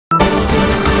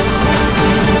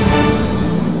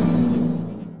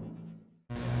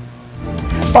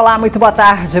Olá, muito boa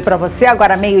tarde para você.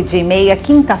 Agora 12h30,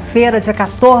 quinta-feira, dia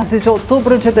 14 de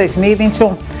outubro de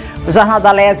 2021. O Jornal da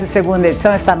Alese, segunda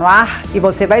edição, está no ar e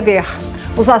você vai ver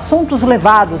os assuntos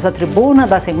levados à tribuna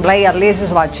da Assembleia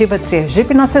Legislativa de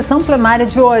Sergipe na sessão plenária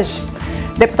de hoje.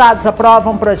 Deputados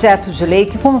aprovam um projeto de lei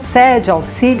que concede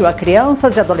auxílio a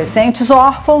crianças e adolescentes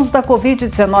órfãos da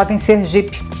Covid-19 em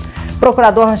Sergipe.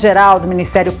 Procurador-geral do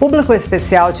Ministério Público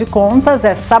Especial de Contas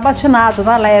é sabatinado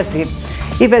na Alese.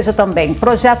 E veja também,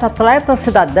 projeto Atleta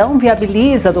Cidadão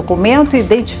viabiliza documento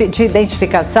de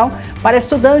identificação para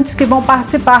estudantes que vão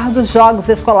participar dos Jogos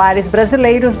Escolares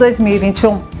Brasileiros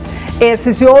 2021.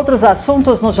 Esses e outros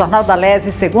assuntos no Jornal da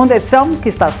Alese, segunda edição, que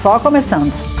está só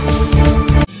começando.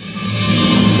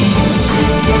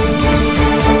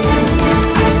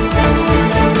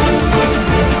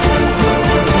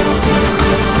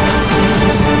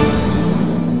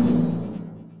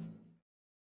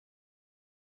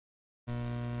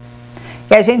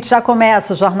 E a gente já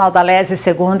começa o Jornal da Alese,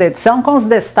 segunda edição, com os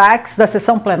destaques da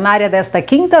sessão plenária desta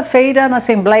quinta-feira na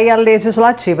Assembleia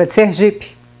Legislativa de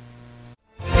Sergipe.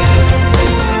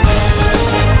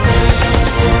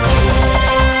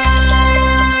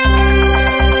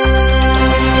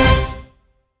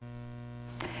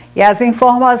 E as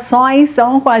informações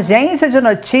são com a Agência de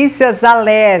Notícias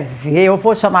Alese. Eu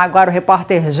vou chamar agora o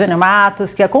repórter Júnior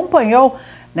Matos, que acompanhou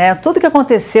tudo que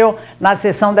aconteceu na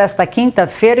sessão desta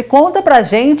quinta-feira e conta pra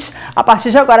gente a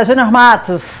partir de agora. Júnior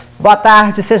Matos, boa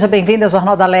tarde, seja bem-vindo ao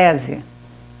Jornal da Alese.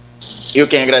 Eu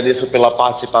quem agradeço pela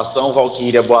participação,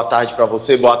 Valquíria, boa tarde para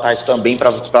você, boa tarde também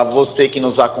para você que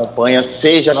nos acompanha,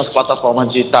 seja nas plataformas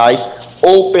digitais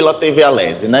ou pela TV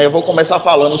Alese, Eu vou começar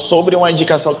falando sobre uma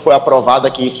indicação que foi aprovada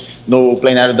aqui no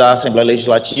plenário da Assembleia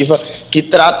Legislativa, que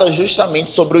trata justamente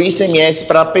sobre o ICMS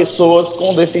para pessoas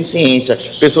com deficiência,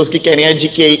 pessoas que querem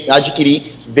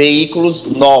adquirir veículos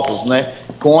novos,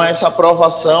 Com essa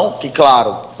aprovação, que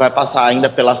claro, vai passar ainda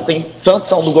pela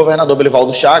sanção do governador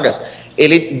Belivaldo Chagas,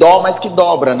 ele mais que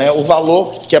dobra, O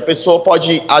valor que a pessoa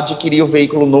pode adquirir o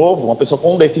veículo novo, uma pessoa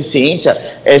com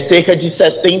deficiência, é cerca de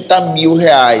R$70 mil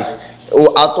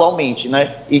atualmente,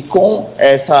 E com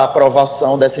essa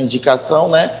aprovação dessa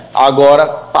indicação, agora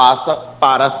passa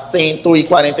para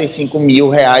R$145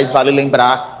 mil. Vale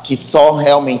lembrar que só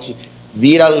realmente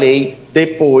vira lei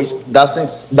depois da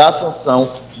sanção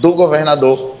do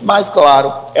governador, mas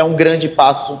claro, é um grande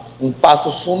passo, um passo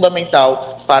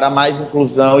fundamental para mais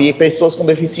inclusão e pessoas com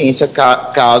deficiência,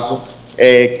 caso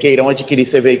queiram adquirir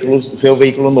seu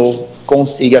veículo novo,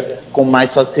 consiga com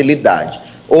mais facilidade.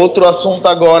 Outro assunto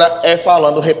agora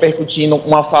repercutindo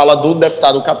uma fala do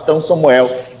deputado Capitão Samuel,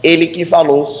 ele que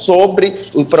falou sobre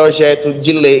o projeto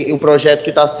de lei, o projeto que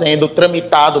está sendo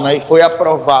tramitado, e foi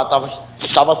aprovado,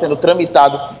 estava sendo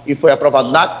tramitado e foi aprovado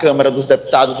na Câmara dos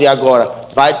Deputados e agora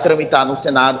vai tramitar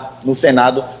no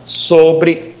Senado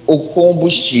sobre o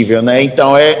combustível,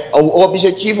 Então, o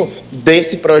objetivo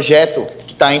desse projeto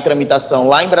que está em tramitação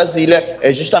lá em Brasília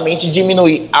é justamente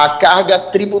diminuir a carga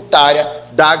tributária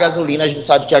da gasolina. A gente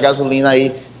sabe que a gasolina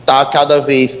aí está cada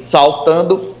vez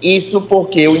saltando, isso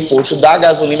porque o imposto da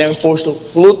gasolina é um imposto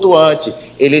flutuante,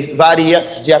 ele varia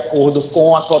de acordo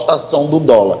com a cotação do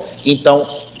dólar. Então,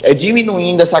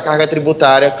 diminuindo essa carga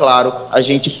tributária, claro, a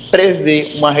gente prevê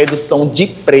uma redução de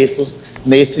preços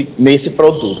nesse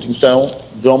produto. Então,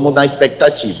 vamos na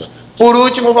expectativa. Por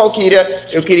último, Valquíria,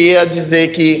 eu queria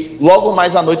dizer que logo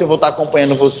mais à noite eu vou estar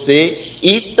acompanhando você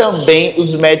e também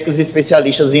os médicos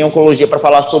especialistas em oncologia para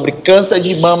falar sobre câncer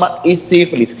de mama e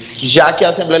sífilis, já que a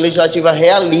Assembleia Legislativa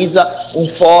realiza um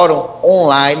fórum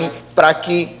online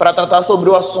para tratar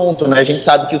sobre o assunto, A gente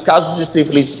sabe que os casos de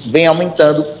sífilis vêm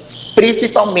aumentando,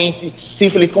 principalmente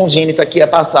sífilis congênita, que é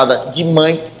passada de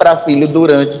mãe para filho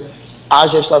durante a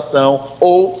gestação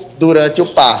ou durante o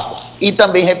parto. E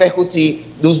também repercutir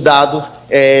dos dados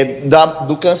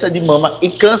do câncer de mama e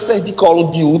câncer de colo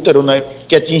de útero,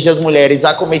 que atinge as mulheres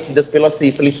acometidas pela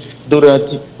sífilis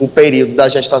durante o período da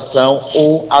gestação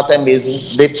ou até mesmo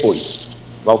depois.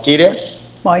 Valquíria?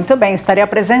 Muito bem, estarei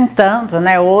apresentando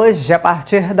hoje a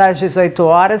partir das 18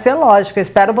 horas. E é lógico,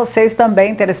 espero vocês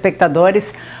também,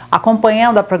 telespectadores,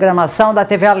 acompanhando a programação da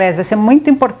TV Alese. Vai ser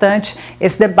muito importante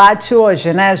esse debate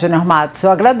hoje, Júnior Matos? Eu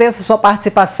agradeço a sua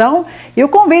participação e o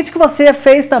convite que você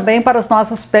fez também para os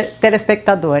nossos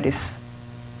telespectadores.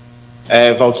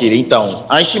 Valquíria, então,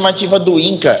 a estimativa do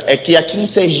INCA é que aqui em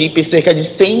Sergipe cerca de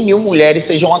 100 mil mulheres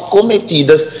sejam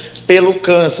acometidas pelo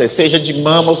câncer, seja de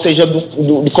mama ou seja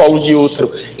do colo de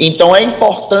útero. Então é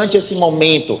importante esse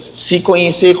momento, se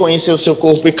conhecer o seu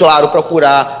corpo e, claro,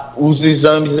 procurar os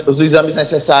exames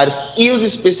necessários e os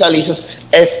especialistas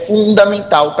é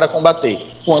fundamental para combater.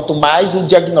 Quanto mais o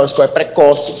diagnóstico é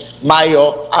precoce,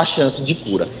 maior a chance de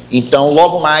cura. Então,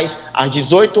 logo mais, às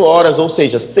 18 horas, ou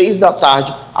seja, 6 da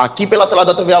tarde, aqui pela tela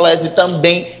da TV Alese e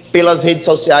também pelas redes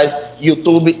sociais,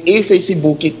 YouTube e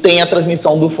Facebook, tem a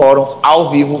transmissão do fórum ao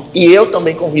vivo e eu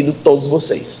também convido todos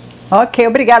vocês. Ok,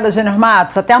 obrigada, Júnior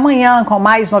Matos. Até amanhã com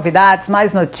mais novidades,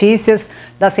 mais notícias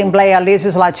da Assembleia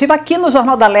Legislativa aqui no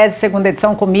Jornal da Alese, segunda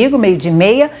edição comigo,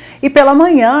 12h30, e pela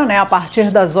manhã, né, a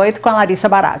partir das 8 com a Larissa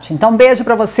Barati. Então, beijo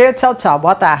para você, tchau, tchau,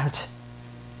 boa tarde.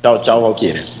 Tchau, tchau,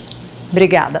 Valquíria.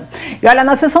 Obrigada. E olha,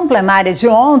 na sessão plenária de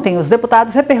ontem, os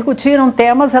deputados repercutiram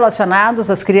temas relacionados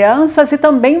às crianças e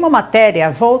também uma matéria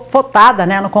votada,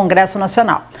 né, no Congresso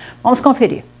Nacional. Vamos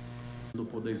conferir.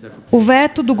 O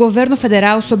veto do governo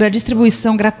federal sobre a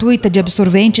distribuição gratuita de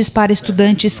absorventes para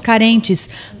estudantes carentes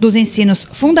dos ensinos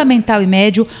fundamental e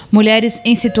médio, mulheres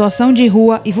em situação de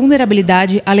rua e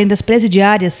vulnerabilidade, além das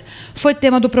presidiárias, foi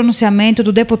tema do pronunciamento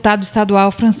do deputado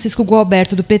estadual Francisco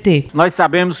Gualberto, do PT. Nós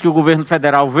sabemos que o governo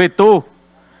federal vetou,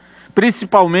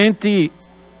 principalmente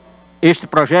este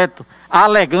projeto,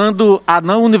 alegando a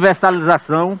não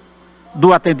universalização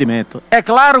do atendimento. É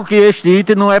claro que este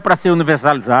item não é para ser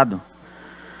universalizado,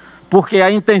 porque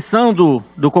a intenção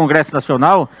do Congresso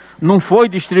Nacional não foi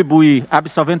distribuir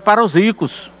absorvente para os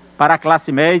ricos, para a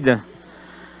classe média,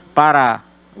 para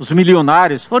os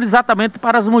milionários, foram exatamente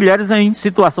para as mulheres em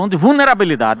situação de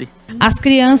vulnerabilidade. As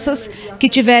crianças que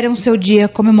tiveram seu dia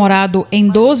comemorado em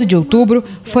 12 de outubro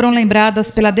foram lembradas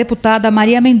pela deputada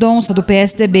Maria Mendonça, do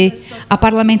PSDB. A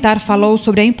parlamentar falou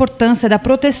sobre a importância da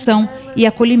proteção e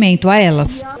acolhimento a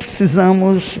elas.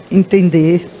 Precisamos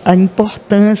entender a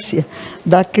importância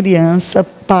da criança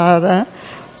para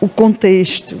o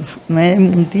contexto, né,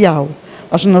 mundial.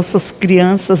 As nossas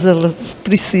crianças, elas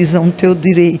precisam ter o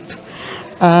direito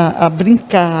a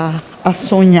brincar, a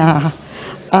sonhar,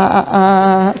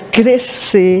 a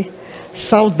crescer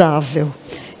saudável.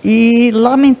 E,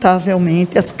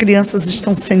 lamentavelmente, as crianças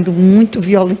estão sendo muito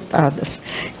violentadas.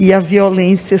 E a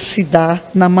violência se dá,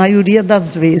 na maioria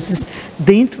das vezes,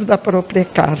 dentro da própria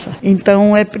casa.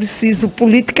 Então, é preciso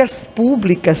políticas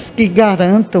públicas que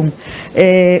garantam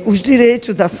os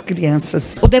direitos das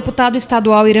crianças. O deputado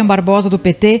estadual Irã Barbosa, do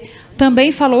PT,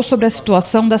 também falou sobre a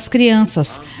situação das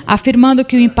crianças, afirmando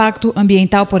que o impacto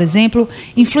ambiental, por exemplo,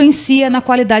 influencia na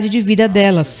qualidade de vida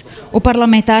delas. O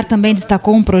parlamentar também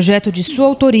destacou um projeto de sua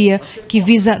autoria que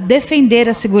visa defender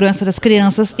a segurança das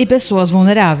crianças e pessoas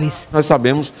vulneráveis. Nós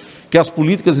sabemos que as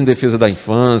políticas em defesa da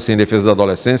infância, em defesa da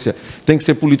adolescência, têm que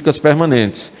ser políticas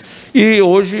permanentes. E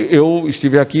hoje eu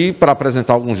estive aqui para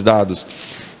apresentar alguns dados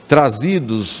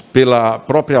trazidos pela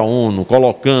própria ONU,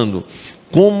 colocando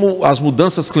como as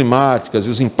mudanças climáticas e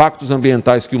os impactos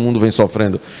ambientais que o mundo vem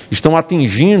sofrendo estão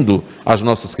atingindo as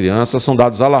nossas crianças. São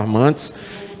dados alarmantes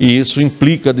e isso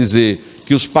implica dizer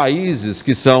que os países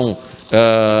que são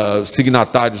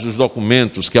signatários dos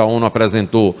documentos que a ONU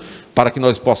apresentou para que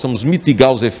nós possamos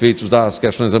mitigar os efeitos das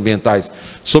questões ambientais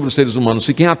sobre os seres humanos,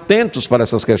 fiquem atentos para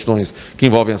essas questões que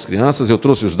envolvem as crianças. Eu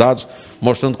trouxe os dados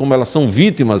mostrando como elas são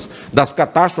vítimas das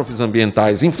catástrofes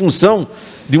ambientais em função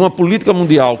de uma política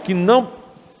mundial que não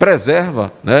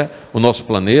preserva, né, o nosso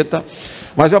planeta.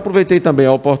 Mas eu aproveitei também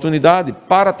a oportunidade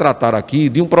para tratar aqui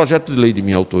de um projeto de lei de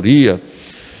minha autoria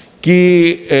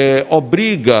que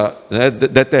obriga, né,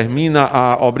 determina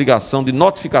a obrigação de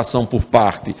notificação por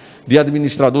parte de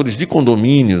administradores de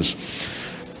condomínios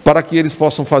para que eles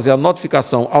possam fazer a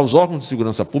notificação aos órgãos de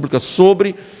segurança pública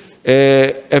sobre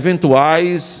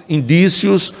eventuais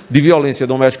indícios de violência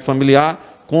doméstica e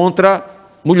familiar contra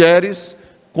mulheres,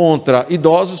 contra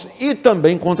idosos e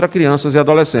também contra crianças e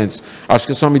adolescentes. Acho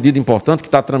que essa é uma medida importante que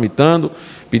está tramitando,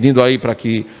 pedindo aí para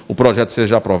que o projeto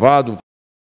seja aprovado.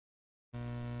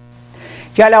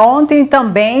 E olha, ontem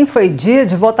também foi dia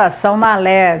de votação na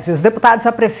Alese. Os deputados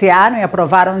apreciaram e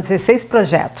aprovaram 16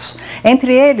 projetos.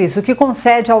 Entre eles, o que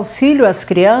concede auxílio às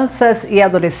crianças e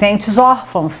adolescentes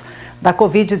órfãos da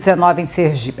Covid-19 em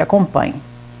Sergipe. Acompanhe.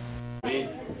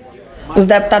 Os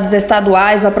deputados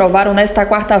estaduais aprovaram nesta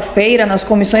quarta-feira nas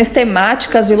comissões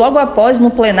temáticas e logo após no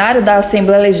plenário da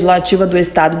Assembleia Legislativa do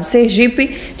Estado de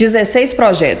Sergipe, 16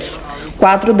 projetos.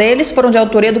 4 deles foram de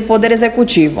autoria do Poder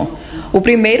Executivo. O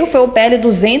primeiro foi o PL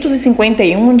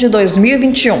 251 de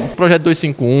 2021. O projeto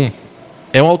 251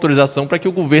 é uma autorização para que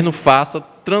o governo faça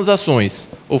transações,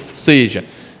 ou seja,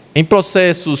 em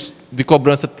processos de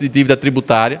cobrança de dívida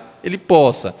tributária, ele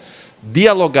possa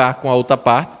dialogar com a outra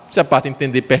parte, se a parte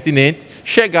entender pertinente,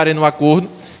 chegarem no acordo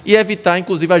e evitar,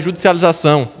 inclusive, a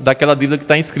judicialização daquela dívida que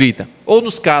está inscrita. Ou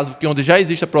nos casos onde já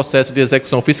existe processo de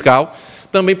execução fiscal,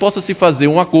 também possa se fazer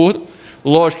um acordo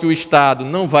Lógico que o Estado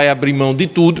não vai abrir mão de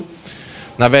tudo.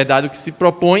 Na verdade, o que se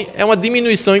propõe é uma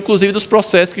diminuição, inclusive, dos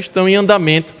processos que estão em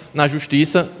andamento na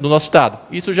Justiça do nosso Estado.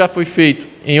 Isso já foi feito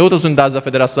em outras unidades da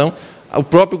Federação. O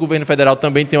próprio governo federal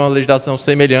também tem uma legislação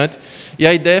semelhante. E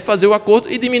a ideia é fazer o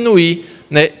acordo e diminuir,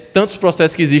 tantos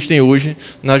processos que existem hoje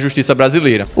na Justiça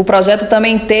brasileira. O projeto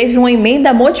também teve uma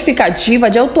emenda modificativa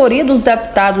de autoria dos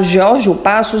deputados Jorge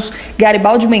Passos,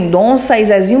 Garibaldi Mendonça e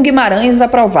Zezinho Guimarães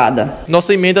aprovada.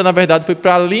 Nossa emenda, na verdade, foi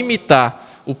para limitar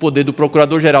o poder do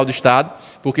Procurador-Geral do Estado,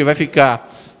 porque vai ficar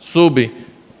sob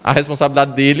a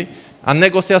responsabilidade dele a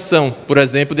negociação, por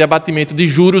exemplo, de abatimento de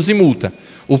juros e multa.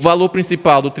 O valor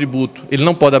principal do tributo ele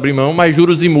não pode abrir mão, mas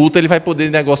juros e multa ele vai poder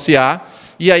negociar.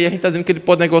 E aí a gente está dizendo que ele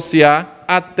pode negociar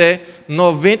até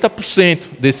 90%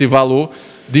 desse valor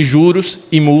de juros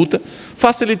e multa,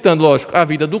 facilitando, lógico, a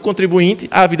vida do contribuinte,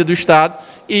 a vida do Estado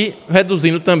e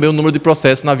reduzindo também o número de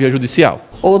processos na via judicial.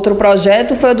 Outro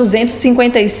projeto foi o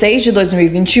 256 de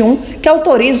 2021, que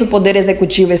autoriza o Poder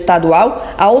Executivo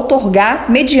Estadual a outorgar,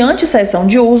 mediante cessão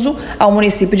de uso, ao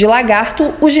município de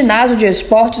Lagarto, o ginásio de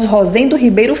esportes Rosendo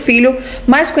Ribeiro Filho,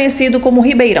 mais conhecido como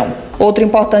Ribeirão. Outro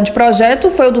importante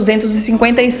projeto foi o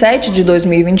 257 de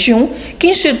 2021, que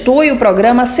institui o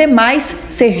programa C+,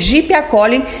 Sergipe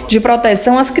Acolhe, de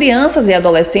proteção às crianças e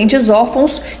adolescentes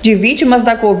órfãos de vítimas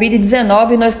da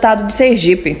Covid-19 no estado de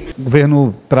Sergipe. O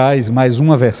governo traz mais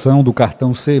uma versão do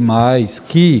cartão C+,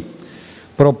 que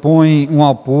propõe um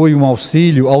apoio, um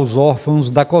auxílio aos órfãos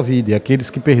da Covid,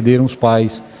 aqueles que perderam os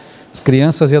pais, as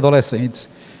crianças e adolescentes,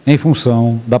 em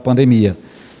função da pandemia.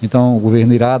 Então, o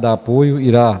governo irá dar apoio,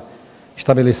 irá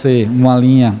estabelecer uma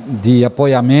linha de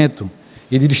apoiamento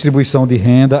e de distribuição de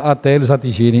renda até eles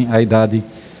atingirem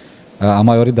a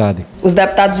maioridade. Os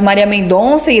deputados Maria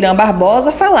Mendonça e Irã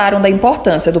Barbosa falaram da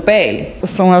importância do PL.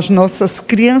 São as nossas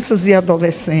crianças e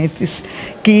adolescentes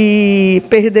que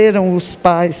perderam os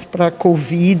pais para a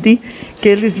Covid, que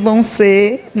eles vão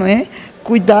ser,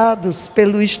 cuidados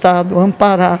pelo Estado,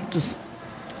 amparados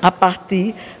a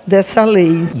partir dessa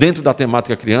lei. Dentro da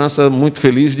temática criança, muito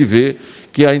feliz de ver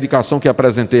que a indicação que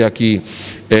apresentei aqui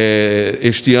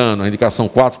este ano, a indicação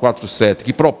 447,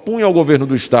 que propunha ao governo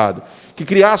do Estado que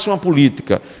criasse uma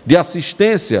política de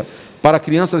assistência para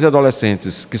crianças e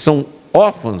adolescentes que são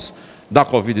órfãs da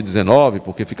Covid-19,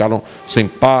 porque ficaram sem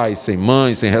pais, sem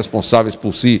mães, sem responsáveis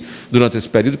por si durante esse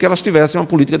período, que elas tivessem uma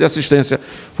política de assistência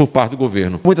por parte do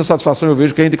governo. Com muita satisfação eu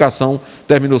vejo que a indicação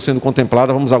terminou sendo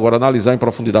contemplada. Vamos agora analisar em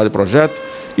profundidade o projeto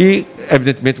e,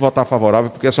 evidentemente, votar favorável,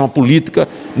 porque essa é uma política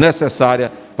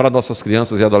necessária para nossas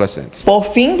crianças e adolescentes. Por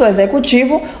fim, do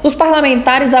Executivo, os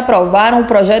parlamentares aprovaram o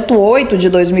projeto 8 de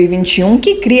 2021,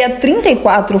 que cria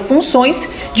 34 funções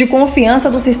de confiança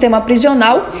do sistema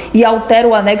prisional e altera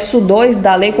o anexo 2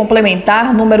 da Lei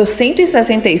Complementar número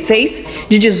 166,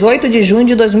 de 18 de junho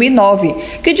de 2009,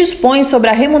 que dispõe sobre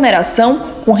a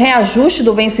remuneração com reajuste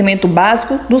do vencimento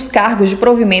básico dos cargos de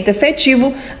provimento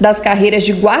efetivo das carreiras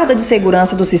de guarda de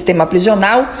segurança do sistema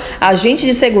prisional, agente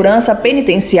de segurança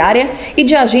penitenciária e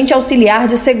de agente auxiliar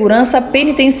de segurança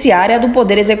penitenciária do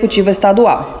Poder Executivo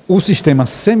Estadual. O sistema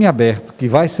semiaberto, que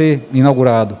vai ser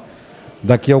inaugurado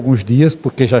daqui a alguns dias,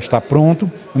 porque já está pronto,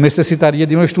 necessitaria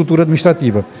de uma estrutura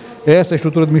administrativa. Essa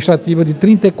estrutura administrativa de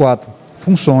 34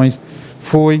 funções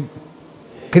foi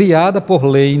criada por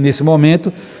lei nesse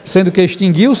momento, sendo que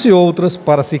extinguiu-se outras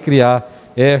para se criar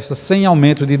estas sem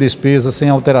aumento de despesa, sem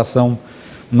alteração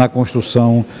na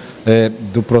construção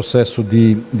do processo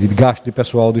de gasto de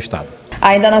pessoal do Estado.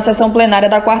 Ainda na sessão plenária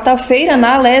da quarta-feira,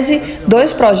 na Alese,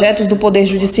 2 projetos do Poder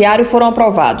Judiciário foram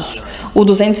aprovados. O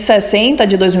 260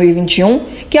 de 2021,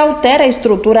 que altera a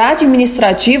estrutura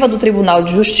administrativa do Tribunal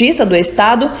de Justiça do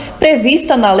Estado,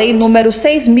 prevista na Lei número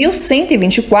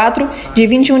 6.124, de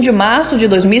 21 de março de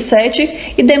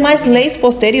 2007, e demais leis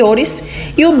posteriores,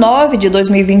 e o 9 de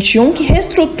 2021, que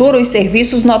reestrutura os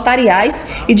serviços notariais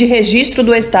e de registro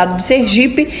do Estado de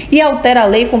Sergipe e altera a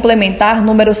Lei Complementar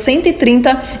número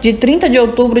 130, de 30 de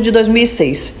outubro de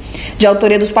 2006. De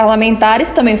autoria dos parlamentares,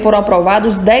 também foram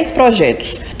aprovados 10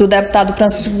 projetos. Do deputado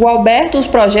Francisco Gualberto, os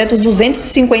projetos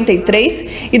 253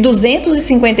 e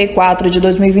 254 de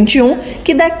 2021,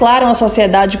 que declaram a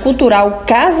Sociedade Cultural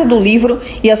Casa do Livro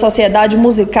e a Sociedade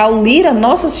Musical Lira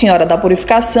Nossa Senhora da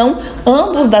Purificação,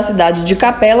 ambos da cidade de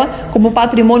Capela, como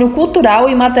patrimônio cultural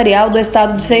e material do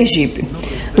estado de Sergipe.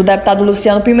 Do deputado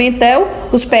Luciano Pimentel,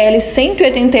 os PL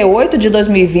 188 de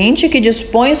 2020, que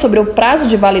dispõem sobre o prazo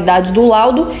de validade do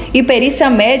laudo e perícia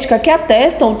médica que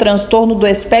atestam o transtorno do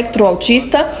espectro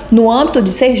autista no âmbito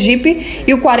de Sergipe,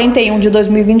 e o 41 de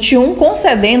 2021,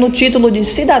 concedendo o título de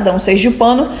cidadão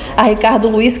sergipano a Ricardo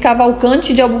Luiz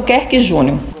Cavalcante de Albuquerque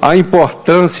Júnior. A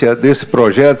importância desse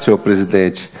projeto, senhor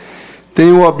presidente,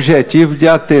 tem o objetivo de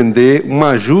atender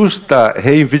uma justa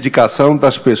reivindicação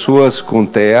das pessoas com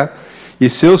TEA e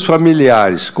seus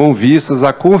familiares, com vistas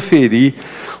a conferir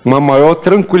uma maior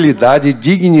tranquilidade e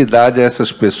dignidade a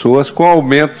essas pessoas, com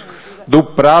aumento do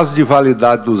prazo de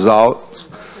validade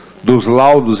dos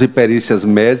laudos e perícias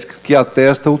médicas que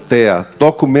atestam o TEA,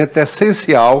 documento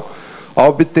essencial à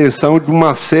obtenção de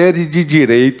uma série de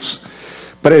direitos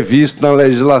previsto na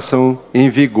legislação em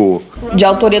vigor. De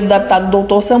autoria do deputado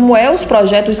Dr. Samuel, os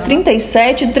projetos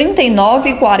 37, 39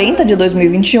 e 40 de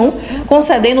 2021,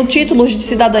 concedendo títulos de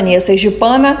cidadania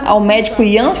sergipana ao médico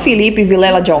Ian Felipe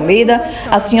Vilela de Almeida,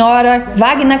 à senhora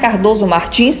Wagner Cardoso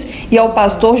Martins e ao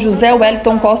pastor José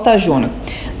Wellington Costa Júnior.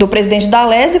 Do presidente da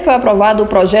Alese foi aprovado o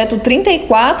projeto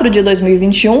 34 de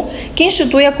 2021, que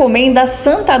institui a Comenda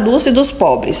Santa Dulce dos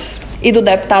Pobres. E do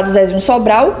deputado Zezinho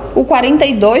Sobral, o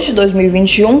 42 de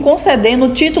 2021, concedendo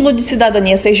o título de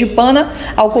cidadania sergipana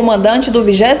ao comandante do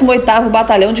 28º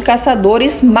Batalhão de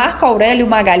Caçadores, Marco Aurélio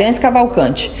Magalhães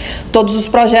Cavalcante. Todos os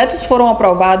projetos foram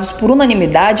aprovados por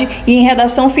unanimidade e em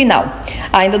redação final.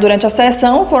 Ainda durante a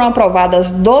sessão foram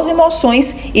aprovadas 12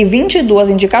 moções e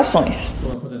 22 indicações.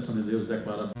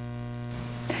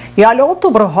 E olha,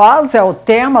 Outubro Rosa é o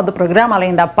tema do programa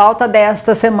Além da Pauta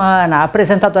desta semana. A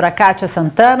apresentadora Kátia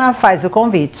Santana faz o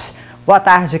convite. Boa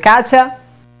tarde, Kátia.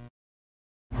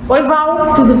 Oi,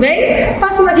 Val, tudo bem?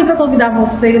 Passando aqui para convidar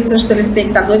você e os seus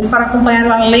telespectadores para acompanhar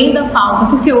o Além da Pauta,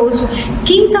 porque hoje,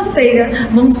 quinta-feira,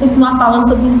 vamos continuar falando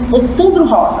sobre o Outubro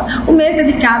Rosa, o mês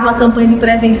dedicado à campanha de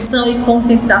prevenção e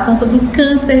conscientização sobre o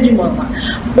câncer de mama.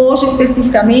 Hoje,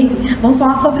 especificamente, vamos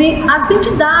falar sobre as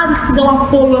entidades que dão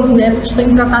apoio às mulheres que estão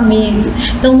em tratamento.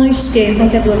 Então, não esqueçam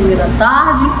que é 2h30 da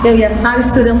tarde, eu e a Sara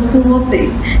esperamos por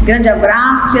vocês. Grande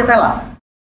abraço e até lá!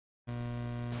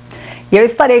 E eu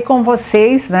estarei com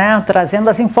vocês, trazendo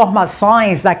as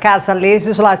informações da Casa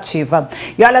Legislativa.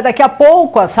 E olha, daqui a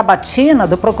pouco a sabatina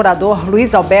do procurador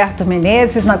Luiz Alberto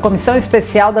Menezes na Comissão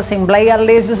Especial da Assembleia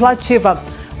Legislativa.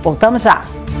 Voltamos já.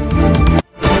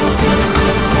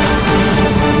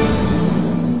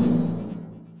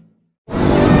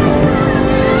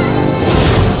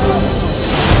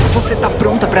 Você tá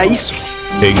pronta para isso?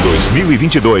 Em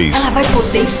 2022, ela vai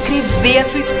poder escrever a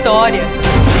sua história.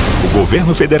 O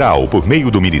governo federal, por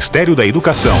meio do Ministério da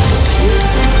Educação,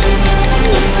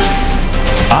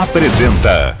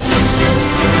 apresenta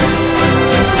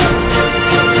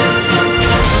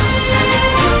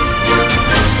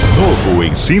Novo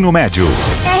Ensino Médio.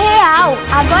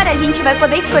 Agora a gente vai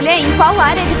poder escolher em qual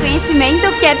área de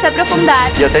conhecimento quer se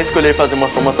aprofundar. E até escolher fazer uma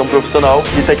formação profissional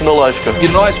e tecnológica. E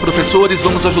nós, professores,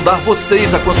 vamos ajudar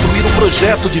vocês a construir um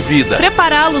projeto de vida.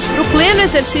 Prepará-los para o pleno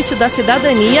exercício da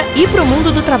cidadania e para o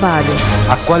mundo do trabalho.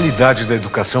 A qualidade da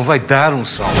educação vai dar um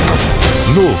salto.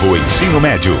 Novo Ensino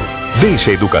Médio.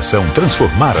 Deixe a educação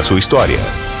transformar a sua história.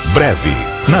 Breve,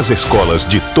 nas escolas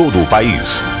de todo o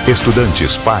país.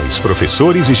 Estudantes, pais,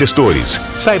 professores e gestores.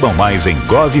 Saibam mais em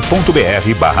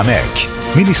gov.br/MEC.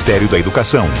 Ministério da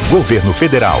Educação, Governo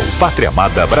Federal, Pátria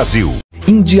Amada Brasil.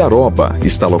 Indiaroba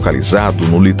está localizado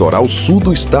no litoral sul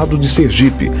do estado de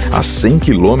Sergipe, a 100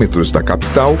 quilômetros da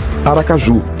capital,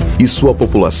 Aracaju, e sua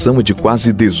população é de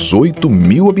quase 18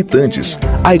 mil habitantes.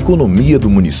 A economia do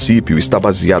município está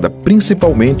baseada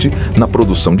principalmente na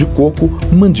produção de coco,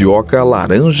 mandioca,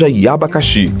 laranja e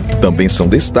abacaxi. Também são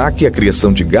destaque a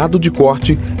criação de gado de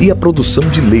corte e a produção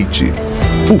de leite.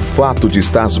 O fato de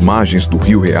estar às margens do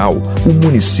Rio Real, o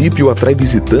município atrai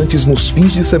visitantes nos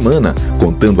fins de semana,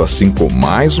 contando assim com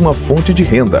mais uma fonte de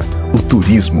renda, o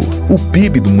turismo. O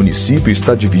PIB do município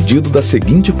está dividido da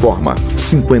seguinte forma: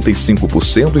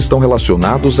 55% estão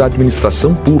relacionados à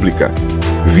administração pública,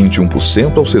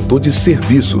 21% ao setor de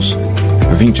serviços,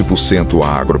 20%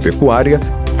 à agropecuária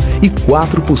e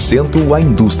 4% à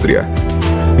indústria.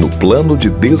 No Plano de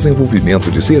Desenvolvimento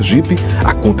de Sergipe,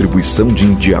 a contribuição de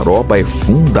Indiaroba é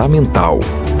fundamental.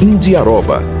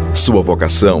 Indiaroba, sua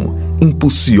vocação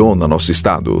impulsiona nosso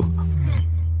estado.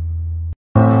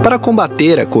 Para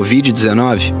combater a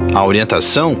Covid-19, a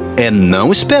orientação é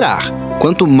não esperar.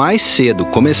 Quanto mais cedo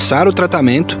começar o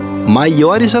tratamento,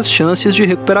 maiores as chances de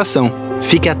recuperação.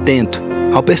 Fique atento.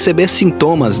 Ao perceber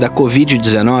sintomas da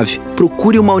Covid-19,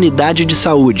 procure uma unidade de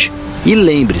saúde. E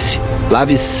lembre-se,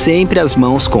 lave sempre as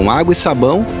mãos com água e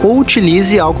sabão ou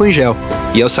utilize álcool em gel.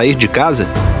 E ao sair de casa,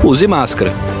 use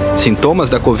máscara. Sintomas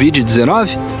da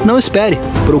Covid-19? Não espere.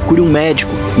 Procure um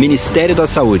médico. Ministério da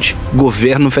Saúde.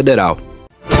 Governo Federal.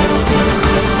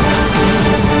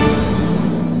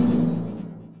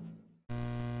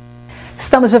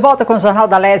 Estamos Estamos de volta com o Jornal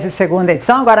da Alese, segunda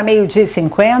edição, agora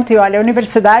 12h50. E olha, a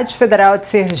Universidade Federal de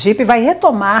Sergipe vai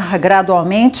retomar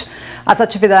gradualmente as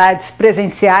atividades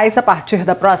presenciais a partir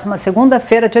da próxima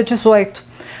segunda-feira, dia 18.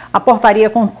 A portaria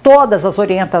com todas as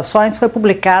orientações foi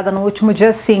publicada no último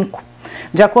dia 5.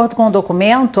 De acordo com o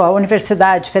documento, a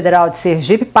Universidade Federal de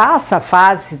Sergipe passa a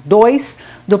fase 2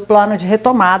 do plano de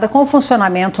retomada com o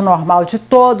funcionamento normal de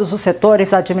todos os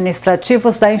setores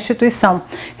administrativos da instituição,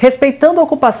 respeitando a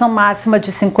ocupação máxima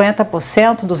de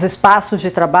 50% dos espaços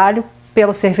de trabalho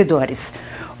pelos servidores.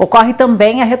 Ocorre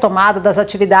também a retomada das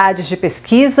atividades de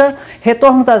pesquisa,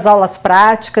 retorno das aulas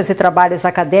práticas e trabalhos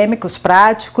acadêmicos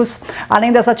práticos,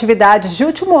 além das atividades de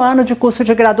último ano de curso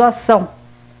de graduação.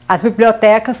 As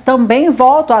bibliotecas também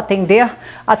voltam a atender,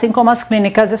 assim como as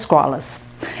clínicas e escolas.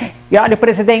 E olha, o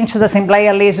presidente da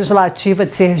Assembleia Legislativa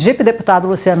de Sergipe, deputado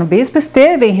Luciano Bispo,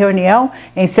 esteve em reunião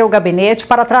em seu gabinete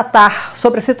para tratar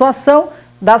sobre a situação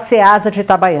da Ceasa de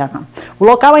Itabaiana. O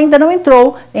local ainda não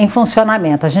entrou em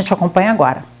funcionamento. A gente acompanha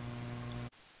agora.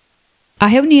 A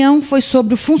reunião foi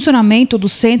sobre o funcionamento do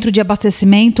Centro de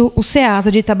Abastecimento, o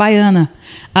Ceasa de Itabaiana.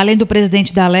 Além do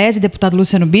presidente da Alese, deputado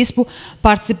Luciano Bispo,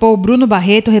 participou Bruno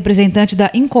Barreto, representante da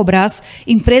Incobras,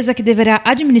 empresa que deverá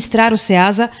administrar o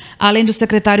Ceasa, além do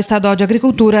secretário estadual de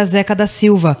Agricultura, Zeca da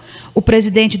Silva. O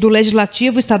presidente do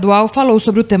Legislativo Estadual falou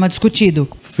sobre o tema discutido.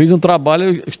 Fiz um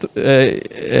trabalho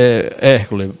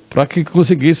Hércules para que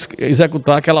conseguisse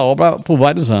executar aquela obra por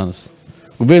vários anos.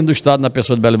 O governo do estado, na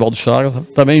pessoa de Belivaldo Chagas,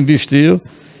 também investiu,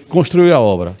 construiu a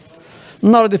obra.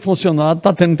 Na hora de funcionar,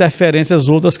 está tendo interferências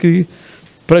outras que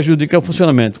prejudicam o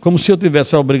funcionamento. Como se eu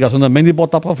tivesse a obrigação também de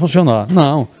botar para funcionar.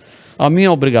 Não. A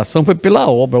minha obrigação foi pela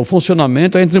obra. O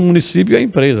funcionamento é entre o município e a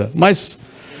empresa. Mas,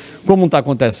 como não está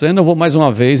acontecendo, eu vou mais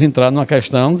uma vez entrar numa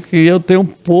questão que eu tenho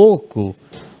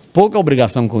pouca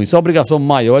obrigação com isso. A obrigação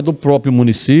maior é do próprio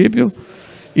município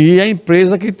e a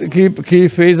empresa que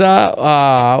fez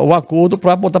o acordo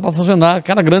para botar para funcionar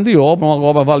aquela grande obra, uma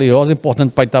obra valiosa,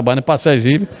 importante para Itabaiana e para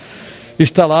Sergipe,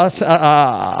 está lá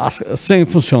sem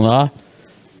funcionar.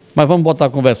 Mas vamos botar a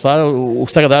conversar. O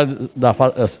secretário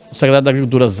da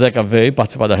Agricultura, Zeca, veio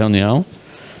participar da reunião,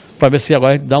 para ver se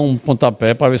agora a gente dá um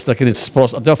pontapé, para ver se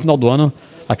até o final do ano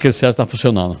aquele CES está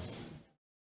funcionando.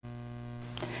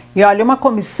 E olha, uma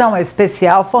comissão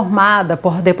especial formada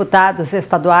por deputados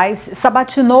estaduais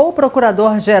sabatinou o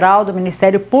procurador-geral do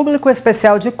Ministério Público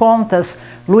Especial de Contas,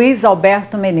 Luiz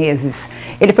Alberto Menezes.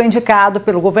 Ele foi indicado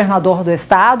pelo governador do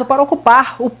estado para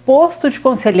ocupar o posto de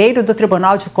conselheiro do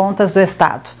Tribunal de Contas do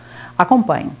Estado.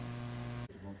 Acompanhe.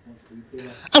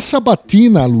 A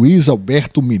sabatina a Luiz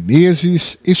Alberto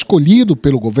Menezes, escolhido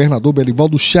pelo governador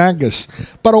Belivaldo Chagas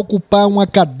para ocupar uma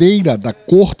cadeira da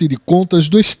Corte de Contas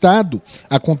do Estado,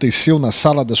 aconteceu na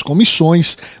Sala das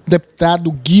Comissões,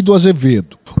 deputado Guido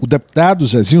Azevedo. O deputado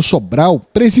Zezinho Sobral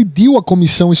presidiu a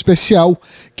comissão especial,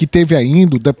 que teve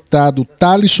ainda o deputado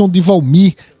Thalisson de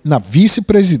Valmir na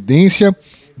vice-presidência,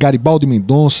 Garibaldi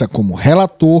Mendonça como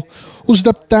relator, os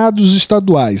deputados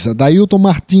estaduais Adailton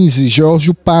Martins e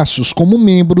Geórgio Passos como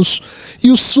membros e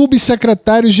o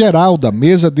subsecretário-geral da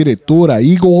mesa diretora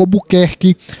Igor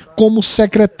Albuquerque como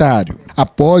secretário.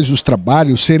 Após os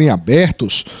trabalhos serem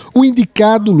abertos, o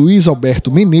indicado Luiz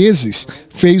Alberto Menezes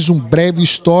fez um breve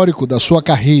histórico da sua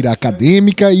carreira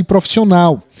acadêmica e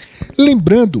profissional.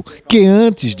 Lembrando que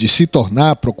antes de se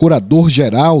tornar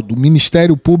procurador-geral do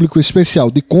Ministério Público Especial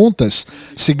de Contas,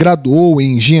 se graduou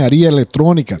em Engenharia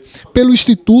Eletrônica pelo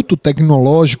Instituto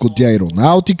Tecnológico de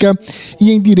Aeronáutica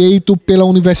e em Direito pela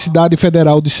Universidade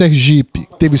Federal de Sergipe.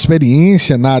 Teve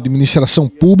experiência na administração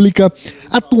pública,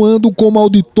 atuando como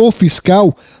auditor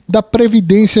fiscal da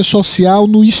Previdência Social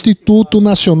no Instituto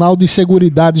Nacional de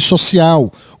Seguridade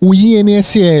Social, o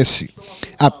INSS,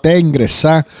 até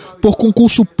ingressar por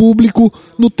concurso público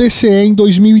no TCE em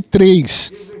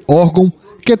 2003, órgão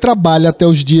que trabalha até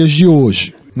os dias de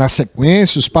hoje. Na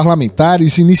sequência, os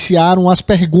parlamentares iniciaram as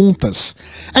perguntas,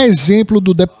 a exemplo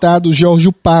do deputado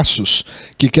Geórgio Passos,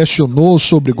 que questionou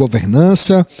sobre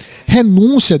governança,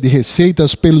 renúncia de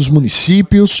receitas pelos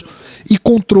municípios e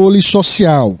controle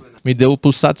social. Me deu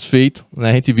por satisfeito,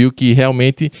 né? A gente viu que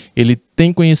realmente ele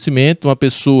tem conhecimento, uma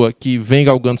pessoa que vem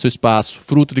galgando seu espaço,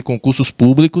 fruto de concursos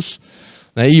públicos,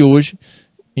 né? E hoje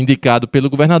indicado pelo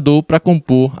governador para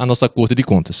compor a nossa Corte de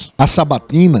Contas. A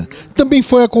sabatina também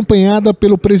foi acompanhada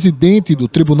pelo presidente do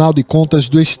Tribunal de Contas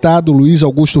do Estado, Luiz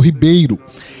Augusto Ribeiro,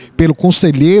 pelo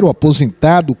conselheiro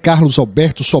aposentado Carlos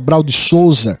Alberto Sobral de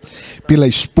Souza, pela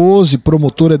esposa e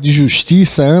promotora de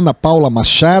justiça Ana Paula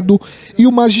Machado e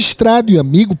o magistrado e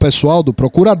amigo pessoal do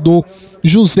procurador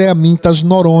José Amintas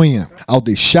Noronha. Ao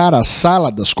deixar a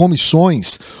sala das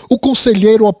comissões, o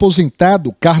conselheiro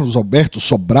aposentado Carlos Alberto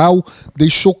Sobral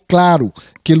deixou claro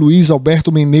que Luiz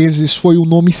Alberto Menezes foi o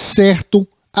nome certo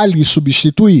a lhe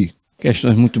substituir.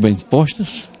 Questões muito bem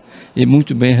postas e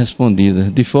muito bem respondidas,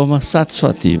 de forma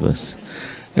satisfativas.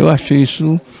 Eu acho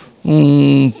isso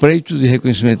um pleito de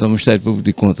reconhecimento ao Ministério Público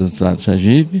de Contas do Estado de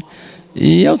Sergipe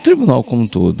e ao Tribunal como um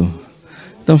todo.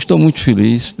 Então estou muito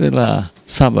feliz pela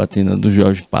sabatina do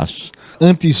Jorge Passos.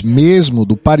 Antes mesmo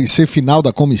do parecer final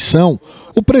da comissão,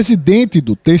 o presidente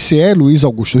do TCE, Luiz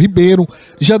Augusto Ribeiro,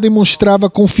 já demonstrava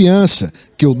confiança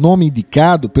que o nome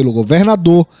indicado pelo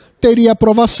governador teria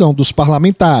aprovação dos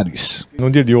parlamentares. No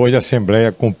dia de hoje, a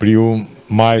Assembleia cumpriu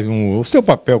mais o seu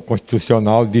papel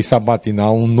constitucional de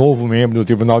sabatinar um novo membro do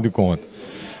Tribunal de Contas.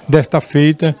 Desta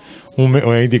feita,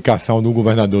 uma indicação do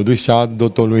governador do estado,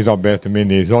 Dr. Luiz Alberto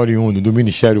Menezes, oriundo do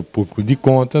Ministério Público de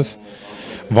Contas,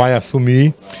 vai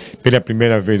assumir pela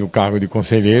primeira vez o cargo de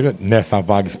conselheiro nessa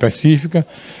vaga específica.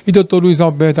 E Dr. Luiz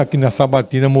Alberto aqui na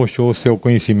sabatina mostrou o seu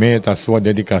conhecimento, a sua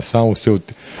dedicação,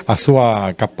 a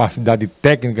sua capacidade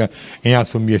técnica em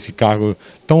assumir esse cargo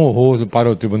tão honroso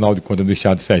para o Tribunal de Contas do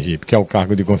Estado de Sergipe, que é o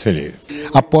cargo de conselheiro.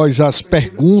 Após as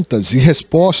perguntas e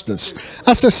respostas,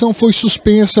 a sessão foi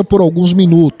suspensa por alguns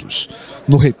minutos.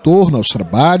 No retorno aos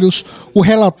trabalhos, o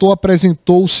relator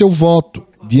apresentou o seu voto.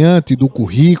 Diante do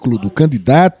currículo do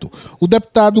candidato, o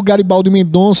deputado Garibaldi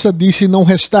Mendonça disse não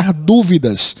restar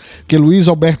dúvidas que Luiz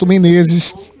Alberto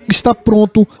Menezes está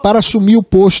pronto para assumir o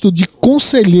posto de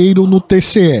conselheiro no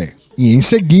TCE. E, em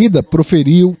seguida,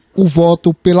 proferiu o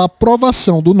voto pela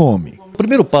aprovação do nome. O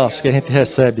primeiro passo que a gente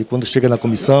recebe quando chega na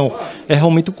comissão é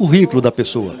realmente o currículo da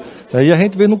pessoa. E a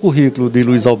gente vê no currículo de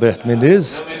Luiz Alberto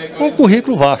Menezes um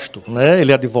currículo vasto, né?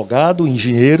 Ele é advogado,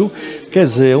 engenheiro, quer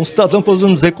dizer, um cidadão,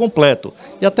 podemos dizer, completo.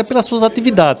 E até pelas suas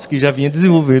atividades que já vinha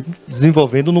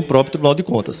desenvolvendo no próprio Tribunal de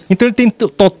Contas. Então ele tem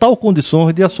total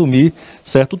condições de assumir,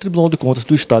 certo, o Tribunal de Contas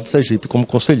do Estado de Sergipe como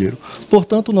conselheiro.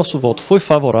 Portanto, o nosso voto foi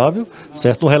favorável,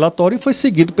 certo, no relatório, e foi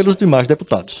seguido pelos demais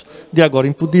deputados. De agora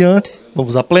em por diante,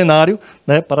 vamos a plenário,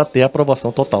 né, para ter a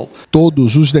aprovação total.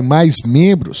 Todos os demais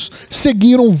membros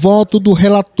seguiram o voto do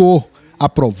relator,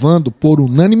 aprovando por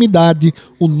unanimidade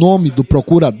o nome do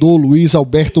procurador Luiz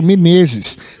Alberto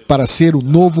Menezes para ser o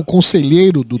novo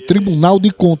conselheiro do Tribunal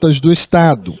de Contas do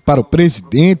Estado. Para o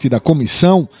presidente da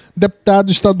comissão,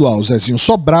 deputado estadual Zezinho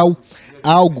Sobral,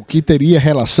 algo que teria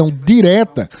relação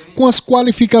direta com as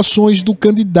qualificações do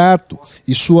candidato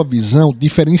e sua visão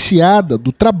diferenciada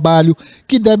do trabalho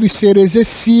que deve ser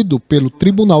exercido pelo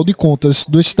Tribunal de Contas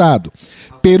do Estado,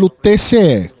 pelo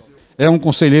TCE. É um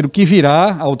conselheiro que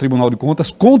virá ao Tribunal de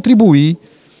Contas contribuir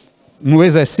no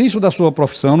exercício da sua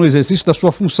profissão, no exercício da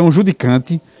sua função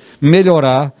judicante,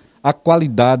 melhorar a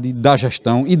qualidade da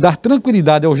gestão e dar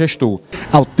tranquilidade ao gestor.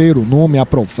 Ao ter o nome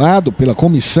aprovado pela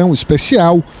comissão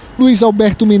especial, Luiz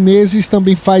Alberto Menezes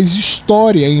também faz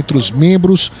história entre os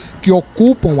membros que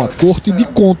ocupam a Corte de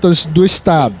Contas do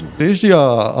Estado. Desde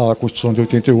a Constituição de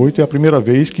 88 é a primeira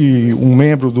vez que um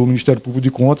membro do Ministério Público de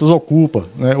Contas ocupa,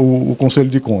 né, o Conselho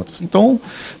de Contas. Então,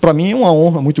 para mim é uma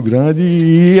honra muito grande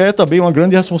e é também uma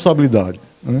grande responsabilidade,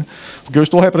 né, porque eu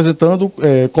estou representando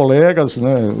colegas,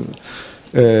 né,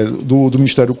 do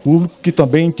Ministério Público, que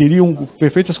também teriam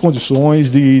perfeitas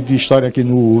condições de estarem aqui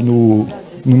no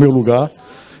meu lugar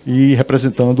e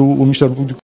representando o Ministério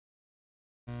Público.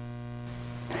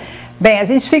 Bem, a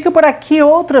gente fica por aqui.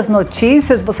 Outras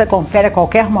notícias você confere a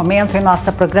qualquer momento em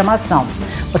nossa programação.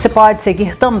 Você pode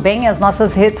seguir também as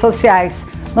nossas redes sociais.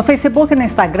 No Facebook e no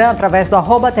Instagram, através do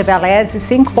 @TVAlese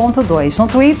 5.2. No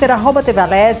Twitter,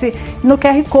 @TVAlese. E no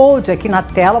QR Code aqui na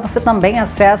tela, você também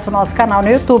acessa o nosso canal no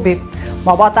YouTube.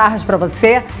 Uma boa tarde para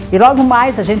você. E logo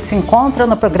mais a gente se encontra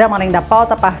no programa Além da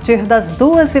Pauta a partir das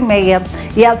 2h30.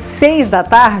 E às 6 da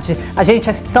tarde, a gente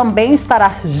também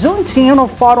estará juntinho no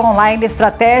Fórum Online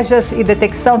Estratégias e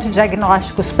Detecção de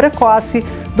Diagnósticos Precoce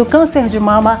do Câncer de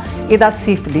Mama e da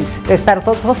Sífilis. Eu espero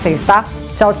todos vocês, tá?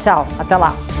 Tchau, tchau. Até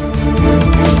lá.